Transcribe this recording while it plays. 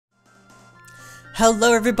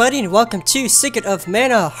Hello everybody and welcome to Secret of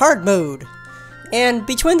Mana Hard Mode. And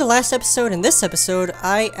between the last episode and this episode,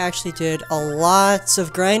 I actually did a lots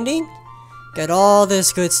of grinding. Got all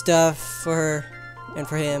this good stuff for her, and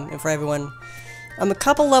for him, and for everyone. I'm a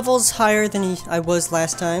couple levels higher than I was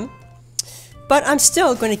last time. But I'm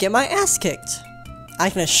still going to get my ass kicked. I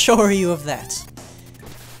can assure you of that.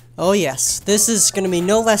 Oh yes, this is going to be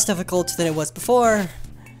no less difficult than it was before.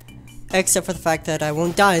 Except for the fact that I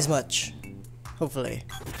won't die as much. Hopefully.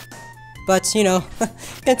 But, you know,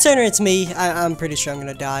 considering it's me, I'm pretty sure I'm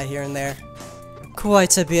gonna die here and there.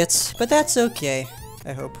 Quite a bit, but that's okay,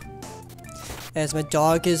 I hope. As my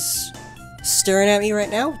dog is staring at me right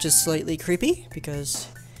now, which is slightly creepy, because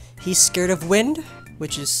he's scared of wind,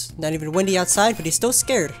 which is not even windy outside, but he's still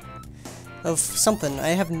scared of something. I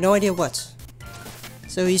have no idea what.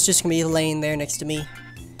 So he's just gonna be laying there next to me.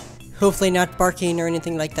 Hopefully not barking or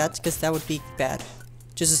anything like that, because that would be bad.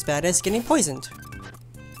 Just as bad as getting poisoned.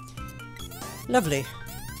 Lovely.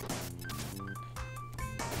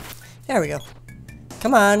 There we go.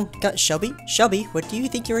 Come on, Shelby. Shelby, what do you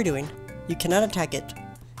think you are doing? You cannot attack it.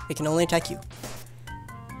 It can only attack you.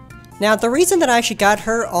 Now, the reason that I actually got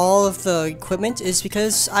her all of the equipment is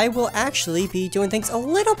because I will actually be doing things a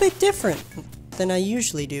little bit different than I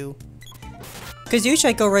usually do. Because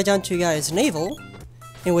usually I go right down to you guys' navel,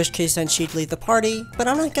 in which case then she'd leave the party, but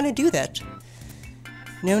I'm not gonna do that.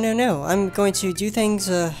 No. I'm going to do things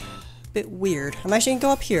a bit weird. I'm actually gonna go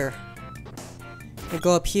up here.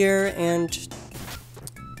 Go up here and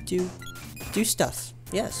do stuff.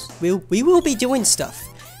 Yes, we will be doing stuff.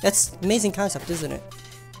 That's an amazing concept, isn't it?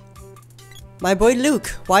 My boy Luke,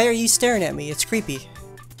 why are you staring at me? It's creepy.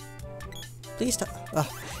 Please stop.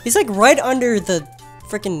 He's like right under the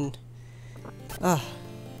freaking. Oh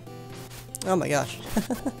my gosh.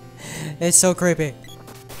 It's so creepy.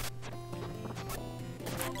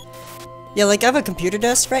 Yeah, like I have a computer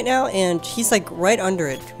desk right now, and he's like right under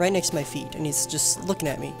it, right next to my feet, and he's just looking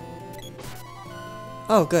at me.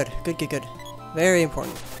 Oh, good. Very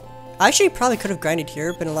important. I actually probably could have grinded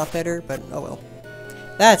here, been a lot better, but oh well.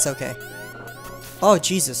 That's okay. Oh,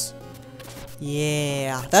 Jesus.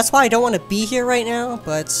 Yeah, that's why I don't want to be here right now,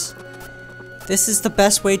 but this is the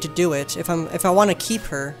best way to do it if I want to keep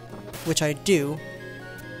her, which I do,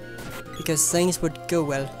 because things would go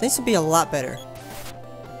well. Things would be a lot better.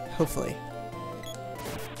 Hopefully.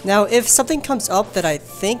 Now, if something comes up that I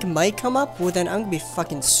think might come up, well then I'm gonna be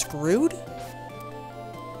fucking screwed.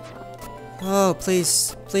 Oh,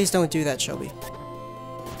 please don't do that, Shelby.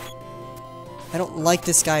 I don't like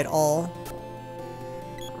this guy at all.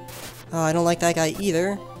 Oh, I don't like that guy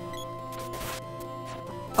either.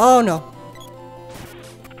 Oh no.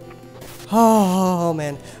 Oh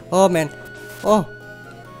man. Oh man. Oh.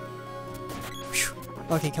 Whew.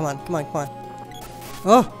 Okay, come on.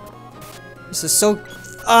 Oh. This is so...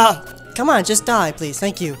 come on, just die, please.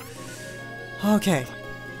 Thank you. Okay.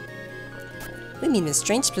 We mean a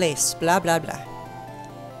strange place. Blah, blah, blah.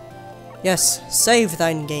 Yes, save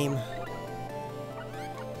thine game.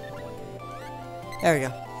 There we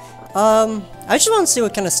go. I just want to see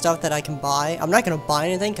what kind of stuff that I can buy. I'm not gonna buy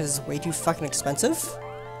anything because it's way too fucking expensive.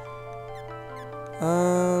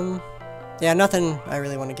 Yeah, nothing I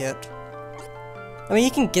really want to get. I mean,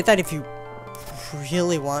 you can get that if you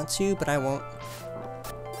really want to, but I won't.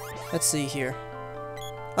 Let's see here.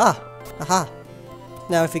 Aha.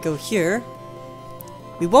 Now if we go here,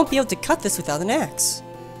 we won't be able to cut this without an axe.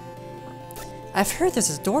 I've heard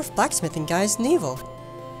there's a dwarf blacksmithing guy's navel.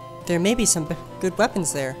 There may be some good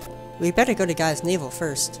weapons there. We better go to Guy's navel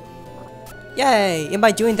first. Yay! And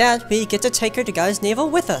by doing that, we get to take her to Guy's navel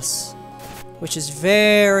with us. Which is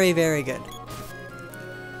very, very good.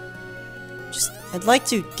 I'd like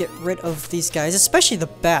to get rid of these guys, especially the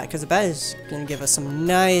bat, because the bat is going to give us some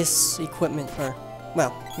nice equipment, or,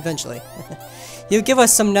 well, eventually. He'll give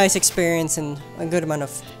us some nice experience and a good amount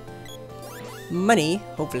of money,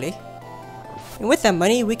 hopefully. And with that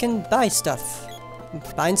money, we can buy stuff.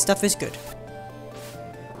 Buying stuff is good.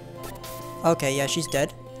 Okay, yeah, she's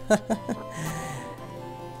dead.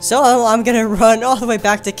 So I'm going to run all the way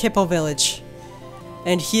back to Kippo Village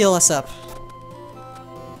and heal us up.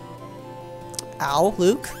 Ow,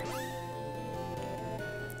 Luke.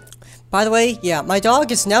 By the way, yeah, my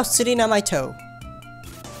dog is now sitting on my toe.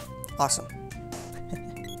 Awesome.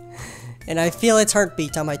 And I feel its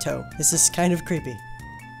heartbeat on my toe. This is kind of creepy.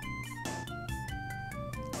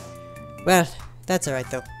 Well, that's alright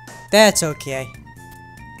though. That's okay.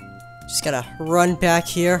 Just gotta run back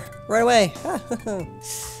here. Right away.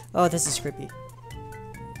 Oh, this is creepy.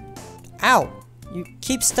 Ow! You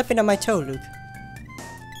keep stepping on my toe, Luke.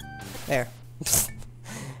 There.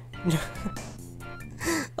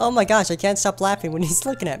 Oh my gosh, I can't stop laughing when he's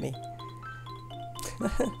looking at me.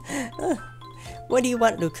 What do you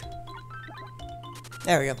want, Luke?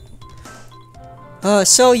 There we go.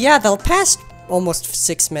 So yeah, the past almost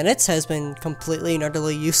 6 minutes has been completely and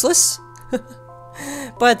utterly useless.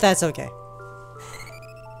 But that's okay.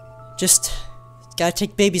 Just gotta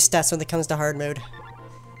take baby steps when it comes to hard mode.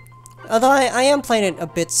 Although I am playing it a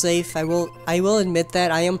bit safe, I will admit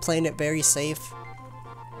that I am playing it very safe.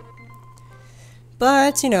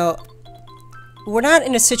 But, you know, we're not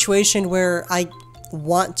in a situation where I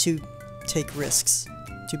want to take risks,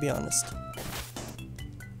 to be honest.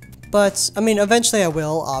 But, I mean, eventually I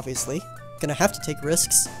will, obviously. Gonna have to take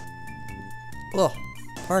risks. Oh,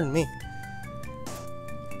 pardon me.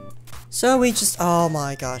 So we just... Oh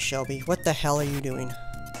my gosh, Shelby. What the hell are you doing?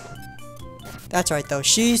 That's right, though.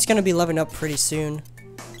 She's gonna be leveling up pretty soon.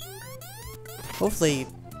 Hopefully,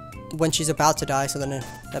 when she's about to die, so then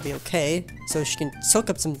that'd be okay. So she can soak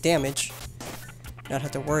up some damage. Not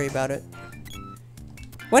have to worry about it.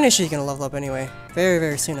 When is she gonna level up anyway? Very,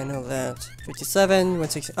 very soon, I know that. 57,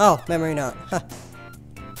 160. Oh, memory not. Huh.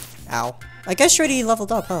 Ow. I guess she already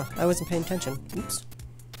leveled up, huh? I wasn't paying attention. Oops.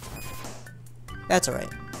 That's alright.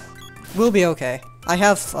 We'll be okay. I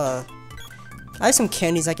have some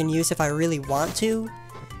candies I can use if I really want to.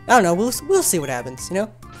 I don't know, we'll see what happens, you know?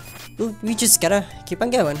 We just gotta keep on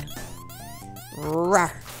going.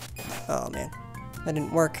 Rawr. Oh man. That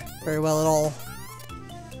didn't work very well at all.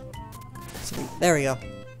 So there we go.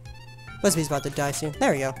 Busby's about to die soon.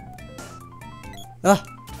 There we go. Ugh.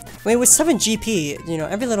 I mean, with 7 GP, you know,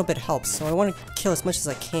 every little bit helps, so I want to kill as much as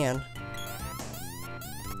I can.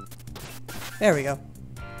 There we go.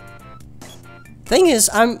 Thing is,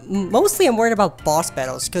 I'm worried about boss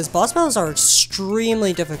battles, because boss battles are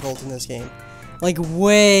extremely difficult in this game. Like,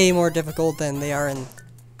 way more difficult than they are in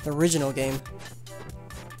the original game.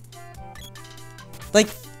 Like,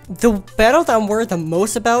 the battle that I'm worried the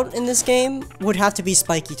most about in this game would have to be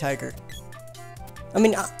Spiky Tiger. I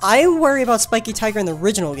mean, I worry about Spiky Tiger in the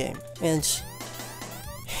original game, and,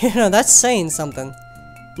 you know, that's saying something.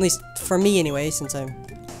 At least, for me anyway, since I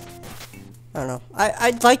don't know.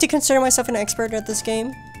 I'd like to consider myself an expert at this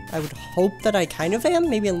game. I would hope that I kind of am,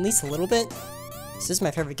 maybe at least a little bit. This is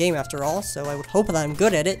my favorite game after all, so I would hope that I'm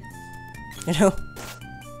good at it. You know?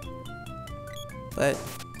 But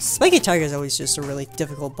Spiky Tiger is always just a really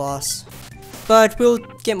difficult boss. But we'll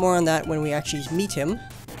get more on that when we actually meet him.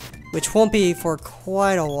 Which won't be for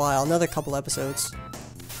quite a while, another couple episodes.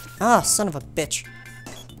 Ah, son of a bitch.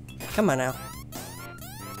 Come on now.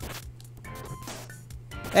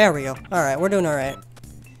 There we go. Alright, we're doing alright.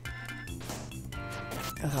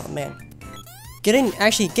 Oh man. Getting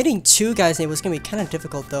 2 guys in was gonna be kind of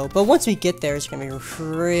difficult though, but once we get there, it's gonna be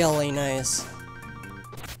really nice.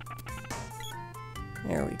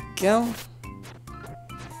 There we go.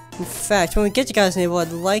 In fact, when we get to guys enable,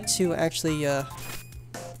 I'd like to actually,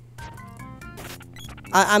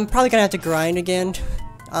 I'm probably gonna have to grind again,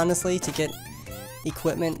 honestly, to get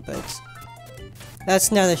equipment, but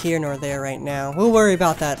that's neither here nor there right now. We'll worry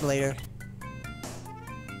about that later.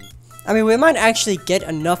 I mean, we might actually get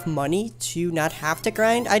enough money to not have to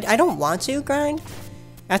grind. I don't want to grind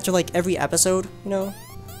after, like, every episode, you know?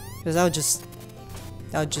 Because that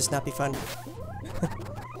would just not be fun.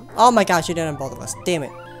 Oh my gosh, you did on both of us. Damn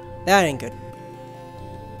it. That ain't good.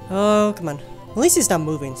 Oh, come on. At least he's not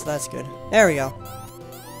moving, so that's good. There we go.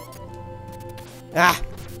 Ah!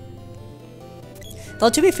 Though,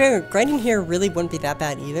 to be fair, grinding here really wouldn't be that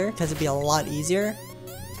bad either, because it'd be a lot easier.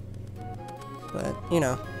 But, you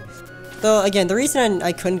know. Though, again, the reason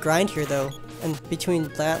I couldn't grind here, though, and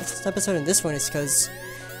between last episode and this one is because,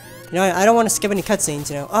 you know, I don't want to skip any cutscenes,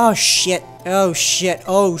 you know. Oh, shit. Oh, shit.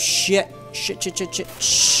 Oh, shit. Shit, shit, shit, shit.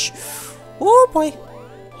 Shh. Oh, boy.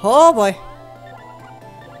 Oh, boy.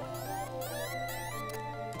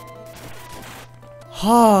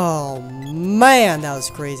 Oh, man, that was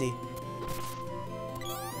crazy.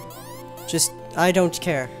 Just, I don't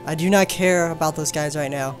care. I do not care about those guys right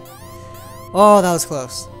now. Oh, that was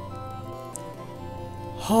close.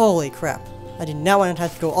 Holy crap. I did not want to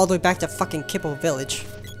have to go all the way back to fucking Kippo Village.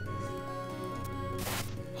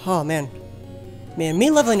 Oh, man. Man, me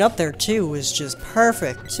leveling up there, too, was just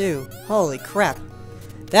perfect, too. Holy crap.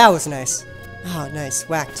 That was nice. Oh, nice.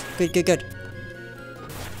 Whacked. Good, good, good.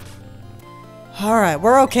 Alright,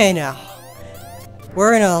 we're okay now.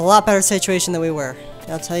 We're in a lot better situation than we were.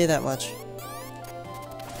 I'll tell you that much.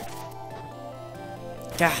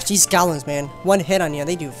 Gosh, these goblins, man. One hit on you,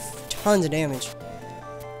 they do tons of damage.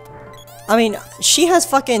 I mean, she has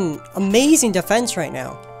fucking amazing defense right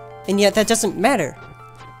now. And yet that doesn't matter.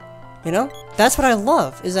 You know? That's what I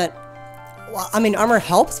love, is that Well, I mean, armor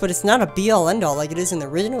helps, but it's not a be-all end-all like it is in the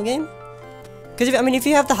original game. Because, if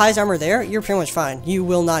you have the highest armor there, you're pretty much fine. You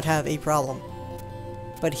will not have a problem.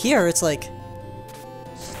 But here, it's like...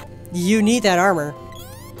 you need that armor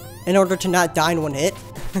in order to not die in one hit.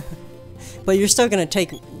 But you're still gonna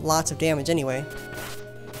take lots of damage anyway.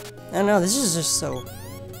 I don't know, this is just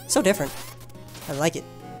so different. I like it.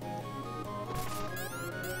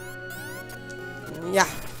 Yeah.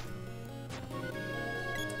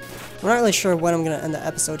 I'm not really sure when I'm gonna end the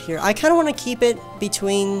episode here. I kinda wanna keep it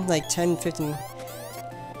between like 10, 15...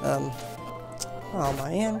 oh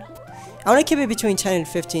man. I wanna keep it between 10 and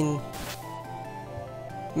 15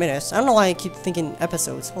 minutes. I don't know why I keep thinking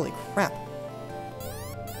episodes. Holy crap.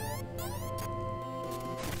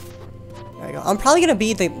 There we go. I'm probably gonna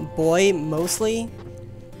be the boy mostly.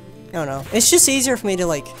 I don't know. It's just easier for me to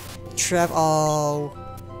like travel.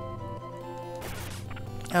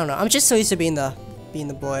 I don't know. I'm just so used to being the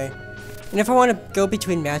boy. And if I want to go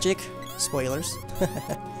between magic, spoilers,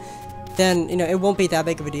 then you know it won't be that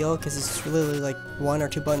big of a deal because it's literally like 1 or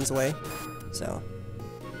 2 buttons away. So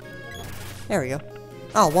there we go.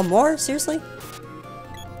 Oh, one more? Seriously?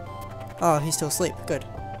 Oh, he's still asleep. Good.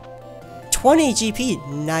 20 GP.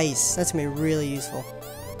 Nice. That's gonna be really useful.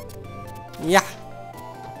 Yeah.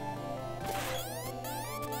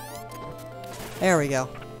 There we go.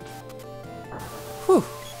 Whew.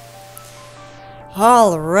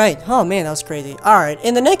 Alright. Oh man, that was crazy. Alright,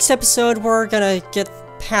 in the next episode, we're gonna get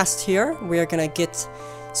past here. We're gonna get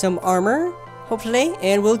some armor, hopefully,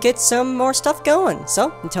 and we'll get some more stuff going.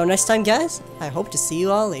 So, until next time, guys, I hope to see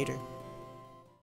you all later.